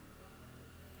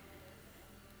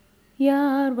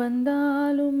யார்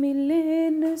வந்தாலும்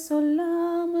இல்லேன்னு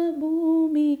சொல்லாம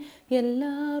பூமி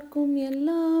எல்லாருக்கும்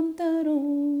எல்லாம்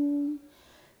தரும்.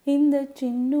 இந்த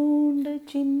சின்னூண்டு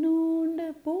சின்னூண்டு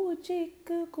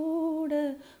பூச்சிக்கு கூட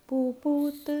பூ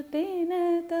பூத்து தேனை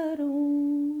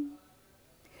தரும்.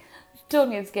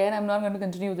 Don't get scared, I'm not going to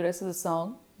continue the rest of the song,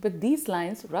 but these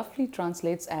lines roughly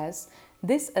translates as,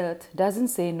 this earth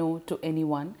doesn't say no to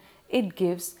anyone, it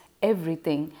gives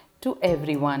everything to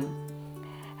everyone.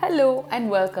 Hello and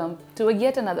welcome to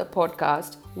yet another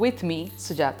podcast with me,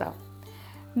 Sujata.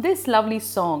 This lovely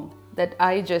song that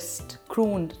I just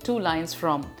crooned 2 lines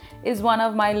from is one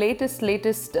of my latest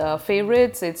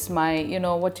favorites. It's my,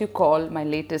 what you call my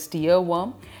latest earworm,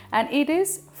 and it is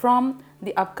from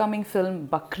the upcoming film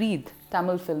Bakreed,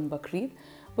 Tamil film Bakreed,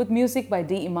 with music by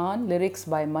D. Iman, lyrics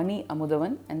by Mani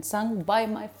Amudavan, and sung by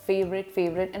my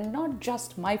favorite, and not just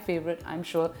my favorite, I'm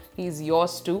sure he's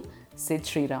yours too, Sid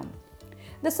Sriram.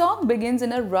 The song begins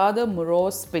in a rather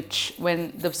morose pitch when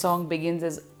the song begins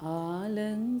as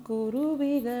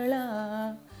Alankuruvigala.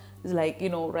 It's like,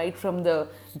 right from the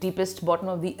deepest bottom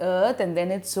of the earth, and then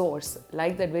it soars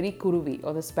like that very kuruvi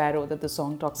or the sparrow that the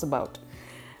song talks about.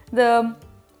 The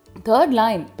third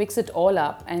line picks it all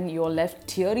up and you're left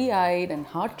teary-eyed and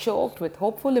heart-choked with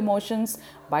hopeful emotions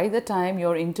by the time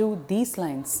you're into these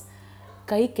lines.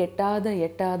 Kai kettada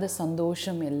yettada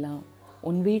sandosham ellam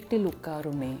un veettil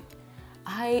ukkarume.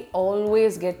 I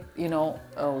always get,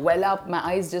 my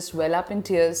eyes just well up in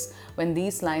tears when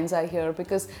these lines are here,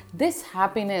 because this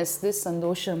happiness, this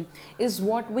sandosham is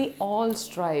what we all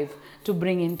strive to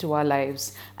bring into our lives.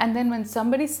 And then when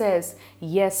somebody says,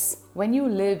 yes, when you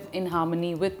live in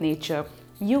harmony with nature,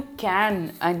 you can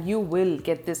and you will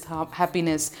get this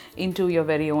happiness into your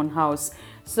very own house.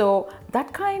 So that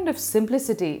kind of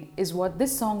simplicity is what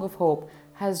this song of hope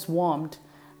has warmed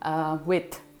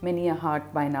with many a heart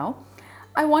by now.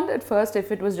 I wondered first if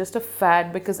it was just a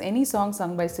fad, because any song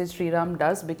sung by Sid Sriram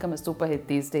does become a super hit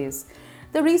these days.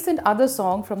 The recent other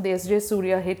song from the S.J.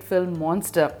 Surya hit film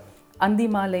Monster,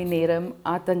 Andimalai Neram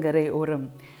Athangare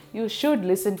Oram. You should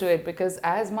listen to it, because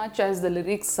as much as the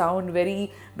lyrics sound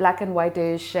very black and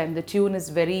whitish and the tune is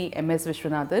very M.S.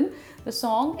 Vishwanathan, the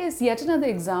song is yet another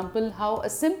example how a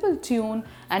simple tune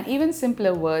and even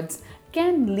simpler words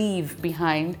can leave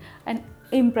behind an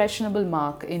impressionable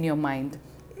mark in your mind.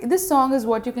 This song is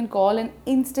what you can call an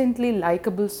instantly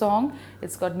likable song.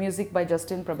 It's got music by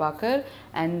Justin Prabhakar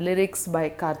and lyrics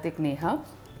by Karthik Neha.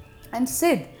 And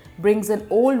Sid brings an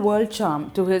old world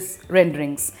charm to his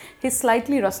renderings. His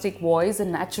slightly rustic voice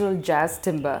and natural jazz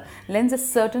timbre lends a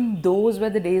certain those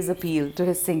were the days appeal to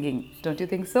his singing. Don't you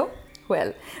think so?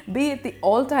 Well, be it the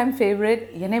all-time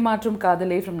favorite Yene Matrum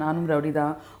Kadale from Nanum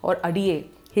Raudida, or Adiye,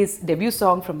 his debut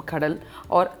song from Kadal,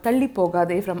 or Thalli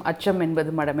Pogade from Acham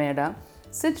Enbadu Madameda,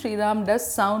 Sid Sriram does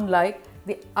sound like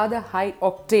the other high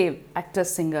octave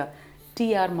actor-singer,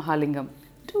 T.R. Mahalingam.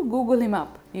 Do Google him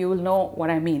up, you will know what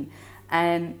I mean.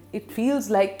 And it feels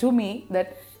like to me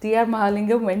that T.R.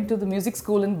 Mahalingam went to the music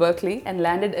school in Berkeley and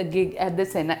landed a gig at the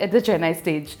Chennai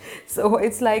stage. So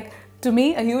it's like, to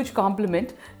me, a huge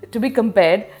compliment to be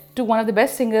compared to one of the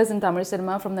best singers in Tamil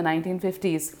cinema from the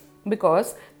 1950s.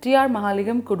 Because T.R.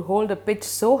 Mahalingam could hold a pitch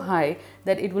so high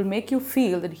that it will make you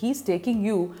feel that he's taking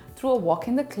you through a walk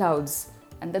in the clouds.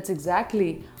 And that's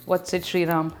exactly what Sid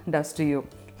Sriram does to you.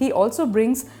 He also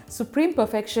brings supreme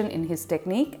perfection in his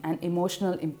technique and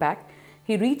emotional impact.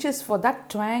 He reaches for that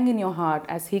twang in your heart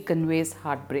as he conveys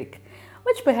heartbreak,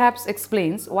 which perhaps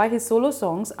explains why his solo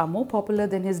songs are more popular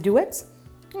than his duets.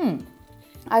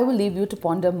 I will leave you to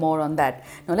ponder more on that.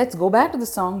 Now let's go back to the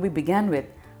song we began with,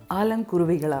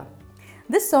 Alankuruvigala.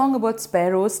 This song about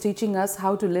sparrows teaching us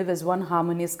how to live as one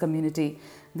harmonious community.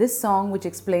 This song which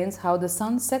explains how the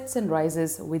sun sets and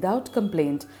rises without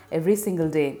complaint every single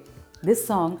day. This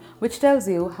song which tells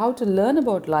you how to learn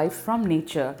about life from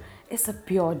nature is a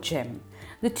pure gem.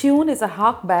 The tune is a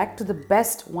hark back to the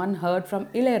best one heard from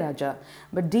Ilayaraja,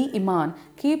 but D. Iman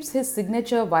keeps his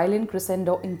signature violin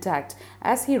crescendo intact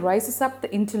as he rises up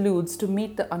the interludes to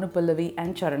meet the Anupallavi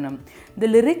and Charanam. The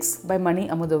lyrics by Mani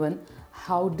Amudavan.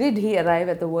 How did he arrive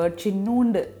at the word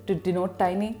chinnund to denote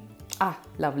tiny?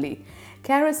 Lovely.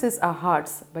 Caresses our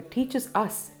hearts but teaches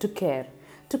us to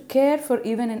care for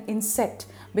even an insect,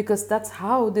 because that's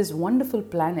how this wonderful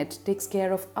planet takes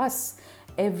care of us.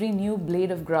 Every new blade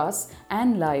of grass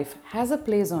and life has a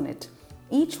place on it.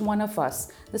 Each one of us,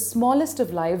 the smallest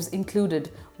of lives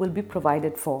included, will be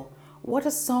provided for. What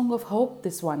a song of hope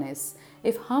this one is.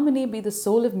 If harmony be the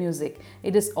soul of music,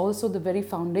 it is also the very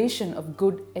foundation of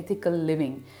good ethical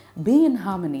living. Be in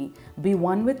harmony, be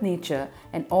one with nature,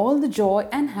 and all the joy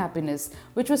and happiness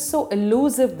which was so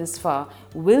elusive this far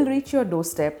will reach your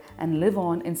doorstep and live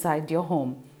on inside your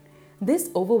home.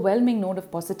 This overwhelming note of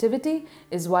positivity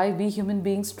is why we human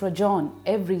beings trudge on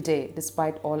every day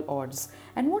despite all odds.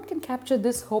 And what can capture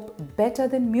this hope better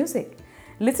than music?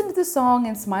 Listen to the song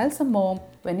and smile some more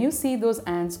when you see those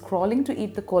ants crawling to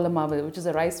eat the kolamawil, which is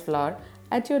a rice flour,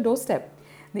 at your doorstep.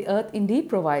 The earth indeed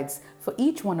provides for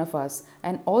each one of us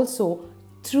and also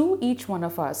through each one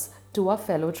of us to our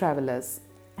fellow travelers.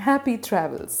 Happy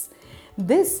travels.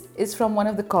 This is from one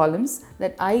of the columns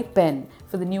that I pen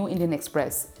for the New Indian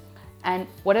Express. And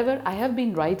whatever I have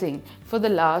been writing for the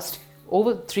last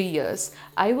over 3 years,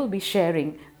 I will be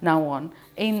sharing now on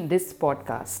in this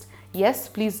podcast. Yes,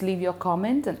 please leave your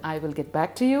comment and I will get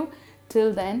back to you.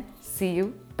 Till then, see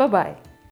you. Bye-bye.